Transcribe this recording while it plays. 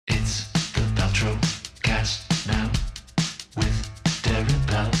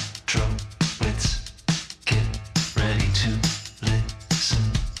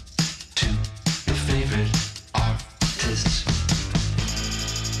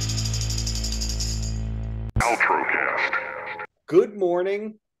Paltrocast. Good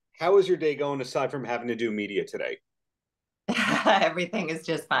morning. How is your day going aside from having to do media today? Everything is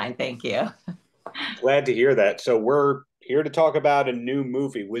just fine, thank you. Glad to hear that. So we're here to talk about a new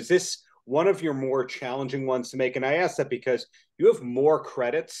movie. Was this one of your more challenging ones to make? And I ask that because you have more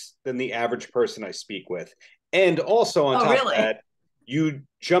credits than the average person I speak with. And also on Oh, top of really? that, you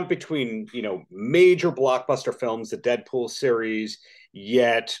jump between, major blockbuster films, the Deadpool series,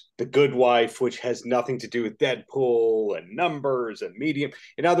 yet The Good Wife, which has nothing to do with Deadpool and numbers and medium.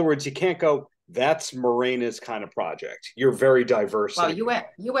 In other words, you can't go, that's Morena's kind of project. You're very diverse. Wow, you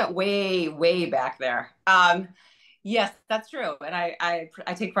went way, way back there. Yes, that's true. And I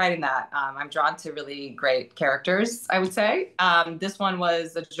take pride in that. I'm drawn to really great characters, I would say. This one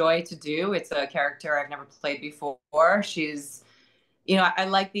was a joy to do. It's a character I've never played before. I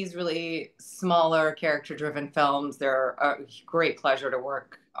like these really smaller character-driven films. They're a great pleasure to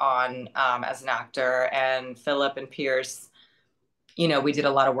work on as an actor. And Philip and Pierce, we did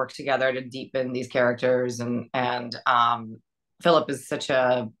a lot of work together to deepen these characters, and Philip is such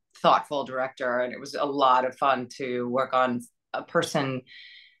a thoughtful director, and it was a lot of fun to work on a person.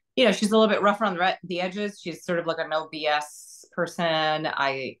 She's a little bit rougher on the edges. She's sort of like a no BS person.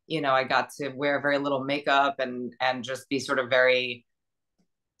 I got to wear very little makeup and just be sort of very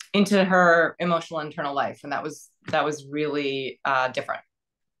into her emotional internal life, and that was really different.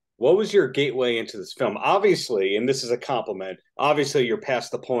 What was your gateway into this film? Obviously, and this is a compliment, obviously you're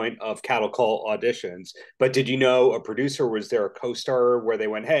past the point of cattle call auditions, but did you know a producer? Was there a co-star where they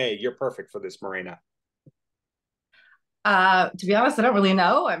went, hey, you're perfect for this, Morena? To be honest, I don't really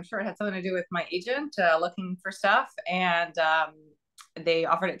know. I'm sure it had something to do with my agent looking for stuff, and they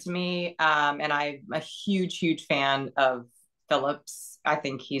offered it to me. And I'm a huge, huge fan of Phillips. I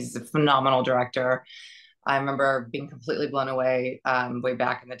think he's a phenomenal director. I remember being completely blown away way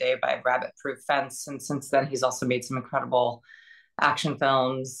back in the day by Rabbit Proof Fence, and since then he's also made some incredible action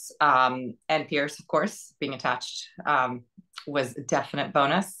films. And Pierce, of course, being attached was a definite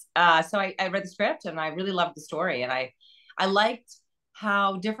bonus. So I read the script and I really loved the story, and I liked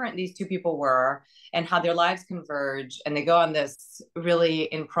how different these two people were and how their lives converge, and they go on this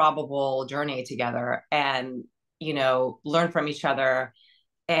really improbable journey together and learn from each other.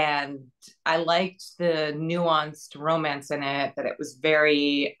 And I liked the nuanced romance in it, that it was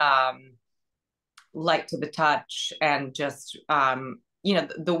very light to the touch, and just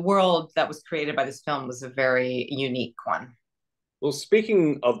the world that was created by this film was a very unique one. Well,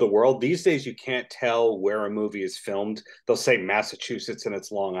 speaking of the world, these days you can't tell where a movie is filmed. They'll say Massachusetts and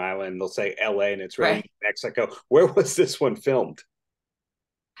it's Long Island. They'll say LA and it's really Right. Mexico. Where was this one filmed?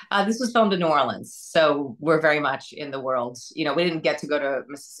 This was filmed in New Orleans, so we're very much in the world. We didn't get to go to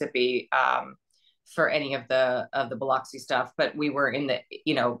Mississippi for any of the Biloxi stuff, but we were in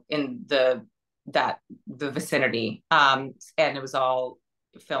the vicinity, and it was all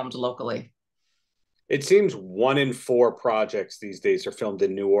filmed locally. It seems 1 in 4 projects these days are filmed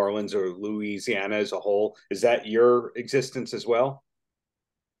in New Orleans or Louisiana as a whole. Is that your existence as well?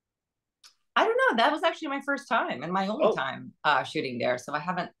 I don't know. That was actually my first time and my only Oh, time shooting there. So I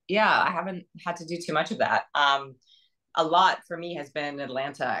haven't had to do too much of that. A lot for me has been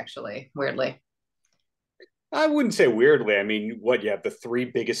Atlanta, actually, weirdly. I wouldn't say weirdly. I mean, what, you have the 3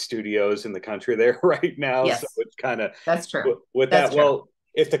 biggest studios in the country there right now. So Yes, it's kind of that's true. with That's that. true. Well,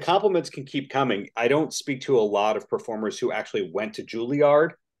 if the compliments can keep coming, I don't speak to a lot of performers who actually went to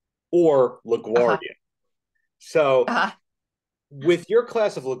Juilliard or Uh-huh. LaGuardia. So Uh-huh. with your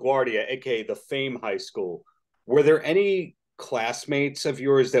class of LaGuardia, aka the Fame High School, were there any classmates of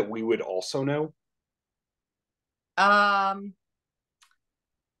yours that we would also know? Um,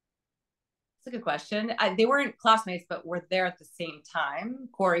 it's a good question. They weren't classmates, but were there at the same time.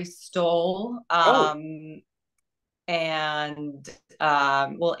 Corey Stoll, Oh, and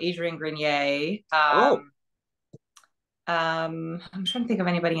well, Adrian Grenier. oh, I'm trying to think of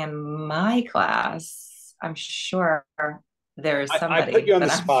anybody in my class. I'm sure there is I put you somebody on the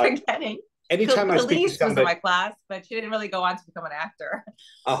that I'm spot. forgetting. Anytime I speak to Khalees was in somebody, my class, but she didn't really go on to become an actor.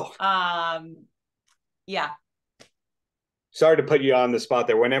 oh, Um, yeah, sorry to put you on the spot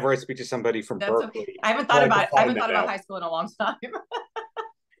there. Whenever I speak to somebody from that's okay. Berkeley, I haven't I thought like to about I find haven't that thought about out. high school in a long time.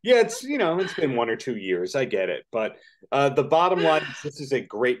 Yeah, it's been 1 or 2 years. I get it, but the bottom line is this is a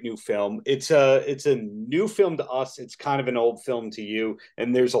great new film. It's a new film to us. It's kind of an old film to you,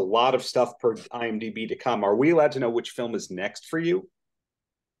 and there's a lot of stuff per IMDb to come. Are we allowed to know which film is next for you?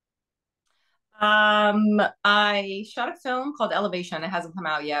 I shot a film called Elevation. It hasn't come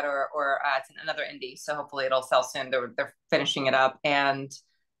out yet, or it's another indie, so hopefully it'll sell soon. They're finishing it up, and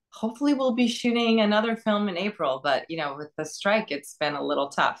hopefully we'll be shooting another film in April. But with the strike, it's been a little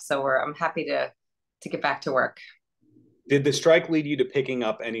tough. So I'm happy to to get back to work. Did the strike lead you to picking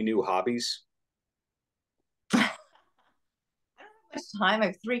up any new hobbies? I don't have much time. I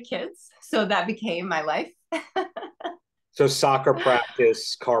have 3 kids, so that became my life. So soccer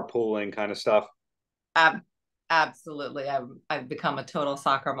practice, carpooling kind of stuff. Um, Absolutely. I've become a total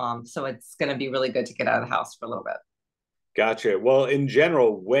soccer mom, so it's going to be really good to get out of the house for a little bit. Gotcha. Well, in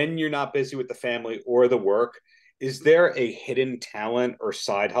general, when you're not busy with the family or the work, is there a hidden talent or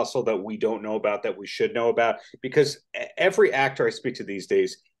side hustle that we don't know about that we should know about? Because every actor I speak to these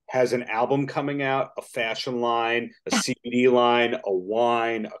days has an album coming out, a fashion line, a CBD line, a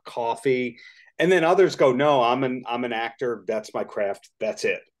wine, a coffee, and then others go, "No, I'm an actor. That's my craft. That's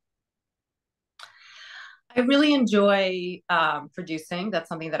it." I really enjoy producing. That's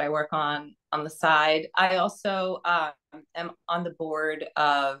something that I work on the side. I also am on the board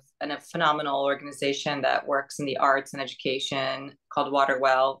of a phenomenal organization that works in the arts and education called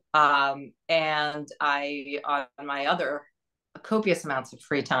Waterwell. And I, on my other copious amounts of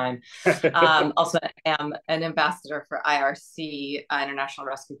free time, also am an ambassador for IRC, International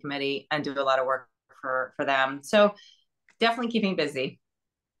Rescue Committee, and do a lot of work for them. So definitely keeping busy.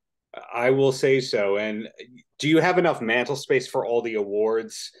 I will say so. And do you have enough mantle space for all the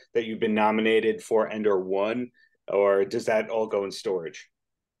awards that you've been nominated for and or won, or does that all go in storage?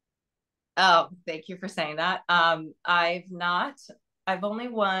 Oh, thank you for saying that. I've not. I've only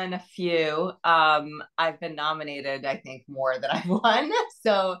won a few. I've been nominated, I think, more than I've won.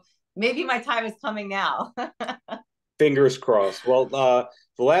 So maybe my time is coming now. Fingers crossed. Well, the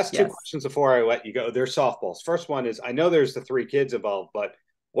last two Yes. questions before I let you go, they're softballs. First one is, I know there's the 3 kids involved, but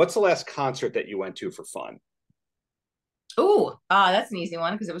what's the last concert that you went to for fun? Ooh, that's an easy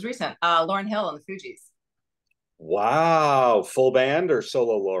one because it was recent. Lauren Hill and the Fugees. Wow, full band or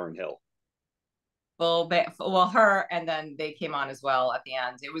solo Lauren Hill? Well, her, and then they came on as well at the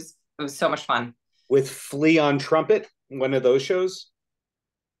end. It was so much fun. With Flea on trumpet, one of those shows?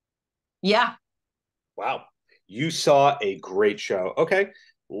 Yeah, Wow, you saw a great show. Okay, it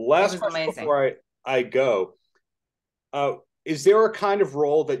last was question amazing. before I go. Uh, is there a kind of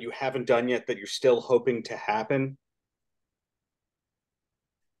role that you haven't done yet that you're still hoping to happen?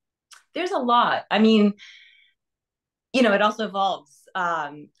 There's a lot. I mean, it also evolves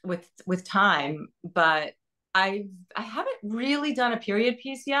with time, but I haven't really done a period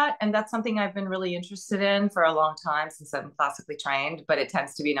piece yet, and that's something I've been really interested in for a long time since I'm classically trained. But it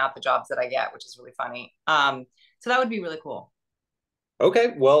tends to be not the jobs that I get, which is really funny. So that would be really cool.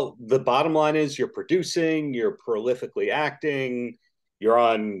 Okay, well, the bottom line is you're producing, you're prolifically acting, you're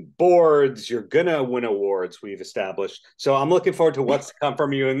on boards, you're gonna win awards, we've established. So I'm looking forward to what's to come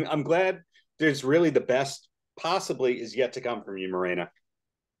from you. And I'm glad there's really the best possibly is yet to come from you, Morena.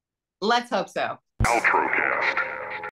 Let's hope so. Paltrocast.